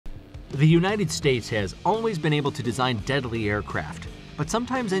The United States has always been able to design deadly aircraft, but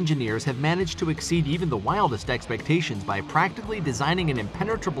sometimes engineers have managed to exceed even the wildest expectations by practically designing an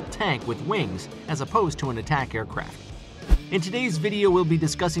impenetrable tank with wings as opposed to an attack aircraft. In today's video, we'll be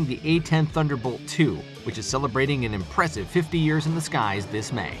discussing the A-10 Thunderbolt II, which is celebrating an impressive 50 years in the skies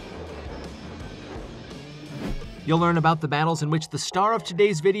this May. You'll learn about the battles in which the star of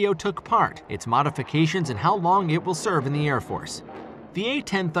today's video took part, its modifications, and how long it will serve in the Air Force. The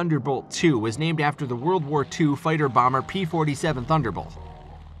A-10 Thunderbolt II was named after the World War II fighter bomber P-47 Thunderbolt.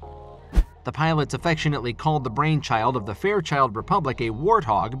 The pilots affectionately called the brainchild of the Fairchild Republic a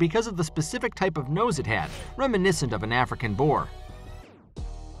Warthog because of the specific type of nose it had, reminiscent of an African boar.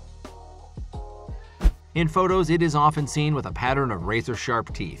 In photos, it is often seen with a pattern of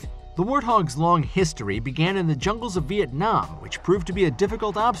razor-sharp teeth. The Warthog's long history began in the jungles of Vietnam, which proved to be a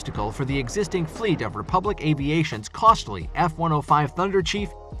difficult obstacle for the existing fleet of Republic Aviation's costly F-105 Thunderchief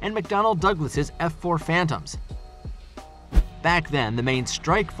and McDonnell Douglas's F-4 Phantoms. Back then, the main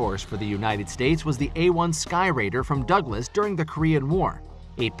strike force for the United States was the A-1 Skyraider from Douglas during the Korean War.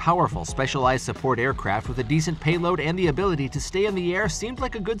 A powerful specialized support aircraft with a decent payload and the ability to stay in the air seemed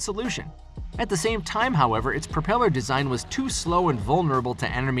like a good solution. At the same time, however, its propeller design was too slow and vulnerable to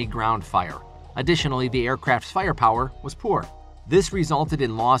enemy ground fire. Additionally, the aircraft's firepower was poor. This resulted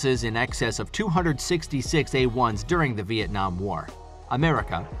in losses in excess of 266 A-1s during the Vietnam War.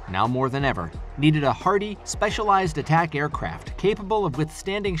 America, now more than ever, needed a hardy, specialized attack aircraft capable of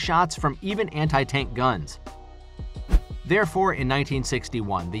withstanding shots from even anti-tank guns. Therefore, in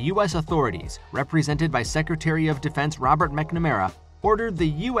 1961, the U.S. authorities, represented by Secretary of Defense Robert McNamara, ordered the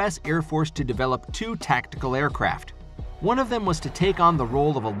U.S. Air Force to develop two tactical aircraft. One of them was to take on the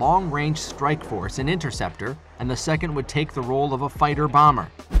role of a long-range strike force and interceptor, and the second would take the role of a fighter-bomber.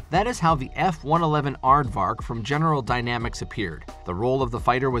 That is how the F-111 Aardvark from General Dynamics appeared. The role of the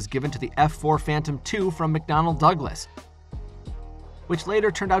fighter was given to the F-4 Phantom II from McDonnell Douglas, which later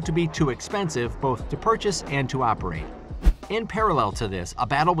turned out to be too expensive both to purchase and to operate. In parallel to this, a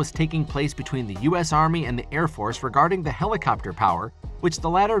battle was taking place between the U.S. Army and the Air Force regarding the helicopter power, which the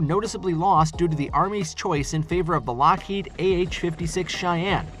latter noticeably lost due to the Army's choice in favor of the Lockheed AH-56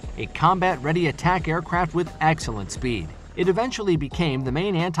 Cheyenne, a combat-ready attack aircraft with excellent speed. It eventually became the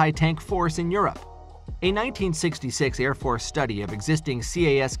main anti-tank force in Europe. A 1966 Air Force study of existing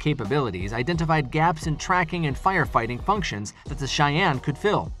CAS capabilities identified gaps in tracking and firefighting functions that the Cheyenne could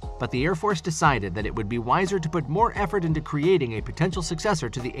fill, but the Air Force decided that it would be wiser to put more effort into creating a potential successor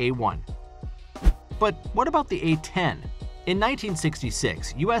to the A-1. But what about the A-10? In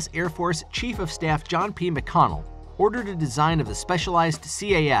 1966, U.S. Air Force Chief of Staff John P. McConnell ordered a design of the specialized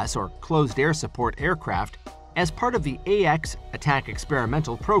CAS, or Closed Air Support aircraft, as part of the AX Attack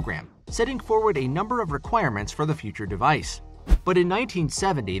Experimental Program, setting forward a number of requirements for the future device. But in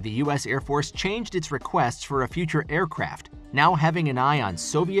 1970, the U.S. Air Force changed its requests for a future aircraft, now having an eye on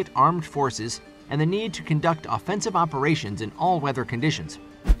Soviet armed forces and the need to conduct offensive operations in all-weather conditions.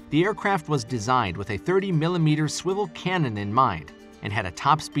 The aircraft was designed with a 30mm swivel cannon in mind and had a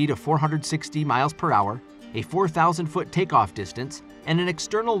top speed of 460 miles per hour, a 4,000-foot takeoff distance, and an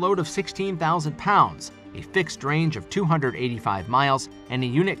external load of 16,000 pounds, a fixed range of 285 miles, and a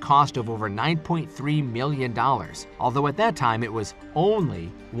unit cost of over $9.3 million, although at that time it was only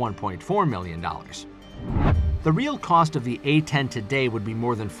 $1.4 million. The real cost of the A-10 today would be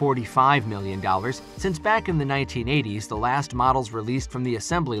more than $45 million, since back in the 1980s, the last models released from the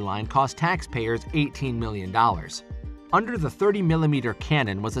assembly line cost taxpayers $18 million. Under the 30mm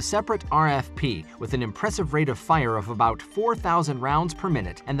cannon was a separate RFP with an impressive rate of fire of about 4,000 rounds per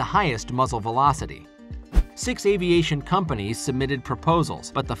minute and the highest muzzle velocity. 6 aviation companies submitted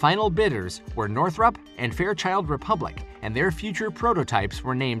proposals, but the final bidders were Northrop and Fairchild Republic, and their future prototypes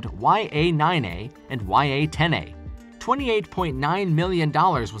were named YA-9A and YA-10A. $28.9 million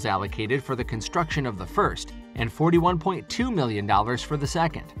was allocated for the construction of the first, and $41.2 million for the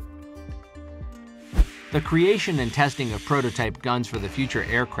second. The creation and testing of prototype guns for the future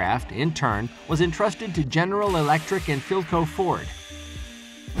aircraft, in turn, was entrusted to General Electric and Philco Ford.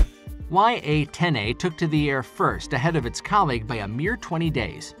 YA-10A took to the air first ahead of its colleague by a mere 20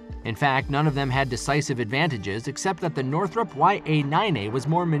 days. In fact, none of them had decisive advantages except that the Northrop YA-9A was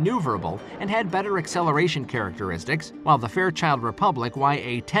more maneuverable and had better acceleration characteristics, while the Fairchild Republic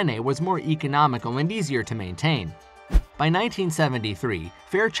YA-10A was more economical and easier to maintain. By 1973,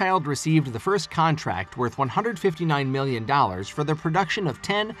 Fairchild received the first contract worth $159 million for the production of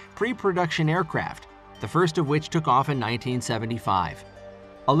 10 pre-production aircraft, the first of which took off in 1975.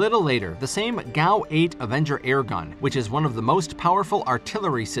 A little later, the same GAU-8 Avenger airgun, which is one of the most powerful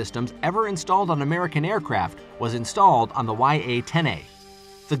artillery systems ever installed on American aircraft, was installed on the YA-10A.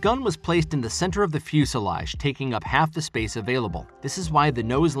 The gun was placed in the center of the fuselage, taking up half the space available. This is why the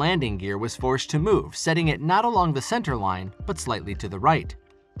nose landing gear was forced to move, setting it not along the center line, but slightly to the right.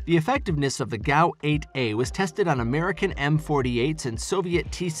 The effectiveness of the GAU-8A was tested on American M48s and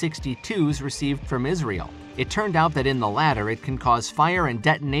Soviet T-62s received from Israel. It turned out that in the latter, it can cause fire and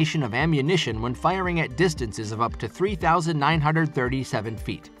detonation of ammunition when firing at distances of up to 3,937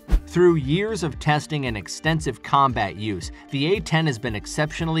 feet. Through years of testing and extensive combat use, the A-10 has been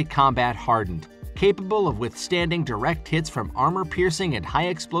exceptionally combat-hardened, capable of withstanding direct hits from armor-piercing and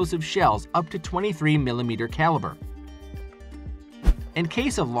high-explosive shells up to 23mm caliber. In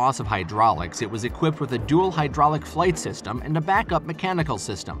case of loss of hydraulics, it was equipped with a dual hydraulic flight system and a backup mechanical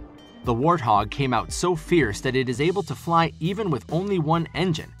system. The Warthog came out so fierce that it is able to fly even with only one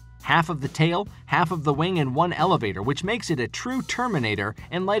engine, half of the tail, half of the wing, and one elevator, which makes it a true Terminator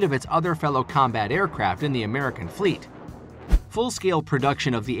in light of its other fellow combat aircraft in the American fleet. Full-scale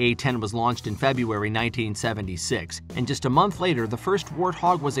production of the A-10 was launched in February 1976, and just a month later, the first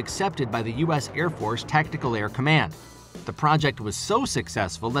Warthog was accepted by the U.S. Air Force Tactical Air Command. The project was so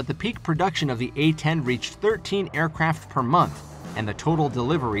successful that the peak production of the A-10 reached 13 aircraft per month, and the total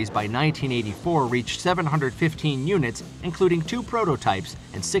deliveries by 1984 reached 715 units, including 2 prototypes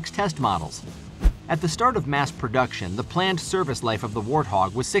and 6 test models. At the start of mass production, the planned service life of the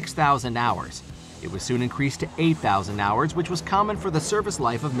Warthog was 6,000 hours. It was soon increased to 8,000 hours, which was common for the service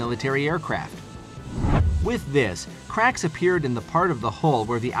life of military aircraft. With this, cracks appeared in the part of the hull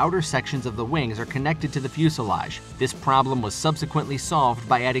where the outer sections of the wings are connected to the fuselage. This problem was subsequently solved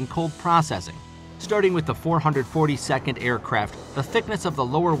by adding cold processing. Starting with the 442nd aircraft, the thickness of the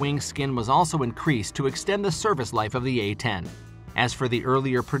lower wing skin was also increased to extend the service life of the A-10. As for the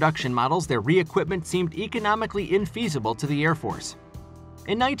earlier production models, their re-equipment seemed economically infeasible to the Air Force.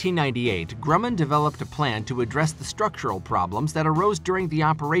 In 1998, Grumman developed a plan to address the structural problems that arose during the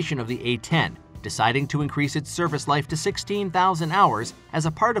operation of the A-10, deciding to increase its service life to 16,000 hours as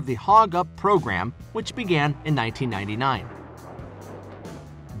a part of the Hog Up program, which began in 1999.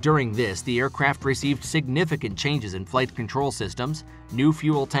 During this, the aircraft received significant changes in flight control systems, new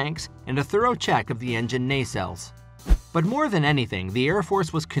fuel tanks, and a thorough check of the engine nacelles. But more than anything, the Air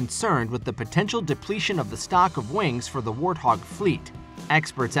Force was concerned with the potential depletion of the stock of wings for the Warthog fleet.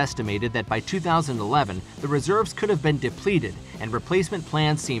 Experts estimated that by 2011, the reserves could have been depleted, and replacement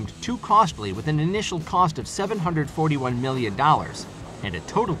plans seemed too costly, with an initial cost of $741 million and a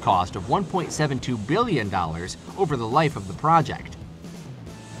total cost of $1.72 billion over the life of the project.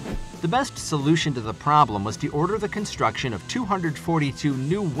 The best solution to the problem was to order the construction of 242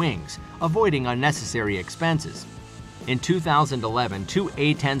 new wings, avoiding unnecessary expenses. In 2011, 2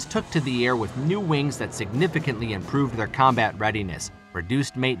 A-10s took to the air with new wings that significantly improved their combat readiness,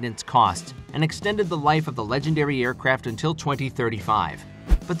 reduced maintenance costs, and extended the life of the legendary aircraft until 2035.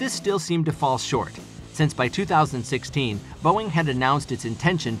 But this still seemed to fall short, since by 2016, Boeing had announced its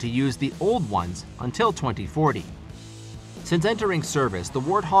intention to use the old ones until 2040. Since entering service, the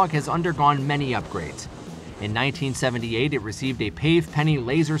Warthog has undergone many upgrades. In 1978, it received a Pave-Penny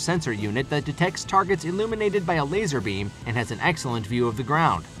laser sensor unit that detects targets illuminated by a laser beam and has an excellent view of the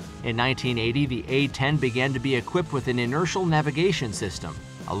ground. In 1980, the A-10 began to be equipped with an inertial navigation system,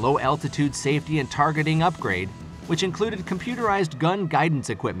 a low-altitude safety and targeting upgrade, which included computerized gun guidance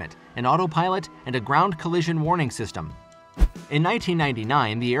equipment, an autopilot, and a ground collision warning system. In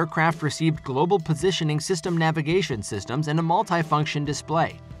 1999, the aircraft received global positioning system navigation systems and a multifunction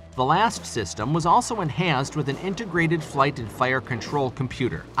display. The last system was also enhanced with an integrated flight and fire control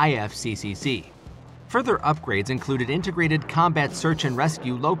computer, IFCCC. Further upgrades included integrated combat search and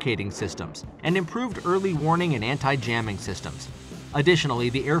rescue locating systems and improved early warning and anti-jamming systems. Additionally,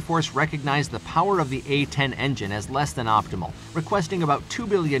 the Air Force recognized the power of the A-10 engine as less than optimal, requesting about $2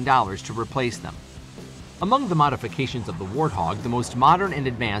 billion to replace them. Among the modifications of the Warthog, the most modern and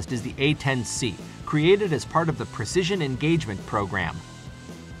advanced is the A-10C, created as part of the Precision Engagement Program.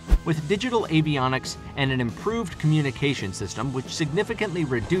 With digital avionics and an improved communication system which significantly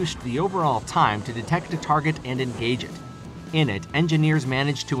reduced the overall time to detect a target and engage it. In it, engineers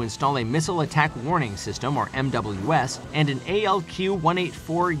managed to install a Missile Attack Warning System, or MWS, and an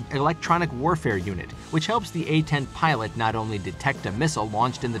ALQ-184 electronic warfare unit, which helps the A-10 pilot not only detect a missile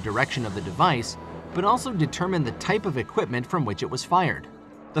launched in the direction of the device, but also determine the type of equipment from which it was fired.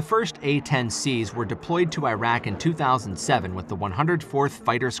 The first A-10Cs were deployed to Iraq in 2007 with the 104th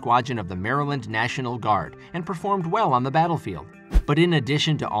Fighter Squadron of the Maryland National Guard and performed well on the battlefield. But in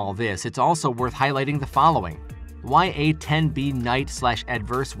addition to all this, it's also worth highlighting the following. A-10B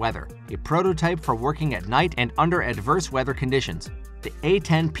Night/Adverse Weather, a prototype for working at night and under adverse weather conditions. The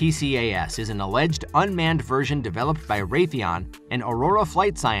A-10 PCAS is an alleged unmanned version developed by Raytheon and Aurora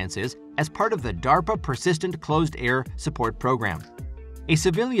Flight Sciences as part of the DARPA Persistent Closed Air Support Program. A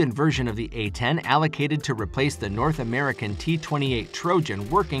civilian version of the A-10 allocated to replace the North American T-28 Trojan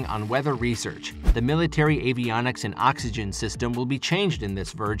working on weather research. The military avionics and oxygen system will be changed in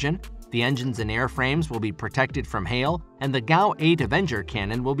this version. The engines and airframes will be protected from hail, and the GAU-8 Avenger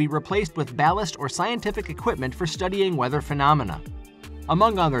cannon will be replaced with ballast or scientific equipment for studying weather phenomena.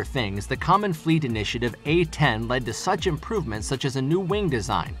 Among other things, the Common Fleet Initiative A-10 led to such improvements such as a new wing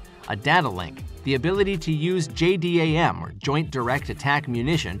design, a data link, the ability to use JDAM or Joint Direct Attack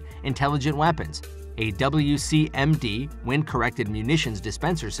Munition intelligent weapons, a WCMD wind-corrected munitions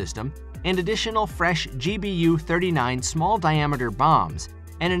dispenser system, and additional fresh GBU-39 small-diameter bombs,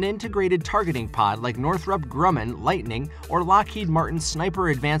 and an integrated targeting pod like Northrop Grumman Lightning or Lockheed Martin Sniper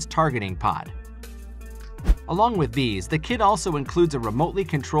Advanced Targeting Pod. Along with these, the kit also includes a remotely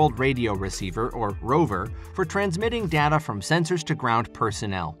controlled radio receiver, or rover, for transmitting data from sensors to ground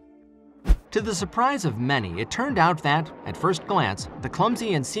personnel. To the surprise of many, it turned out that, at first glance, the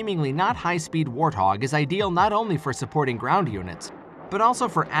clumsy and seemingly not high-speed Warthog is ideal not only for supporting ground units, but also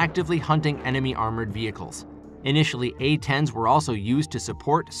for actively hunting enemy armored vehicles. Initially, A-10s were also used to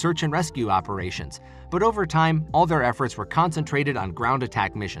support search and rescue operations, but over time, all their efforts were concentrated on ground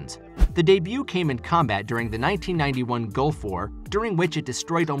attack missions. The debut came in combat during the 1991 Gulf War, during which it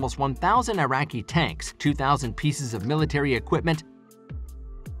destroyed almost 1,000 Iraqi tanks, 2,000 pieces of military equipment,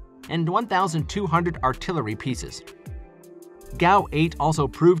 and 1,200 artillery pieces. GAU-8 also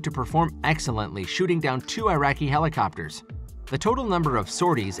proved to perform excellently, shooting down 2 Iraqi helicopters. The total number of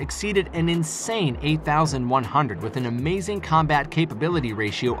sorties exceeded an insane 8,100 with an amazing combat capability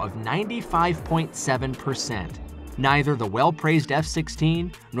ratio of 95.7%. Neither the well-praised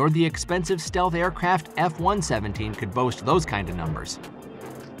F-16 nor the expensive stealth aircraft F-117 could boast those kind of numbers.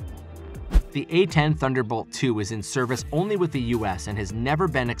 The A-10 Thunderbolt II is in service only with the US and has never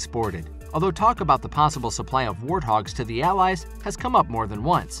been exported, although talk about the possible supply of Warthogs to the Allies has come up more than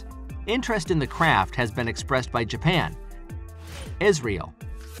once. Interest in the craft has been expressed by Japan, Israel,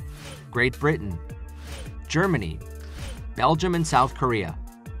 Great Britain, Germany, Belgium, and South Korea.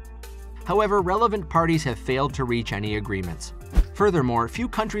 However, relevant parties have failed to reach any agreements. Furthermore, few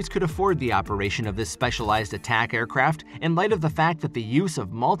countries could afford the operation of this specialized attack aircraft in light of the fact that the use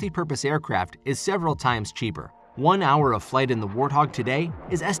of multi-purpose aircraft is several times cheaper. 1 hour of flight in the Warthog today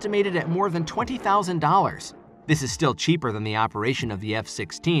is estimated at more than $20,000. This is still cheaper than the operation of the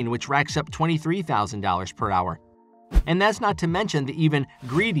F-16, which racks up $23,000 per hour. And that's not to mention the even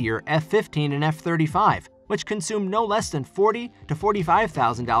greedier F-15 and F-35, which consume no less than $40,000 to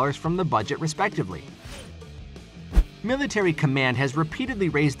 $45,000 from the budget respectively. Military command has repeatedly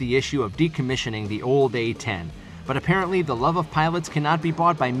raised the issue of decommissioning the old A-10, but apparently the love of pilots cannot be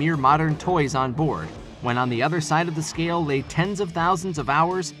bought by mere modern toys on board, when on the other side of the scale lay tens of thousands of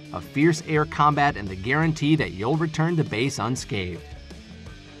hours of fierce air combat and the guarantee that you'll return to base unscathed.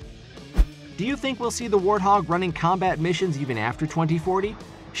 Do you think we'll see the Warthog running combat missions even after 2040?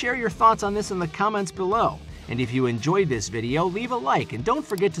 Share your thoughts on this in the comments below. And if you enjoyed this video, leave a like and don't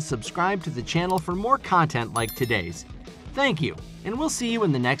forget to subscribe to the channel for more content like today's. Thank you, and we'll see you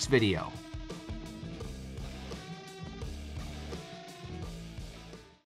in the next video.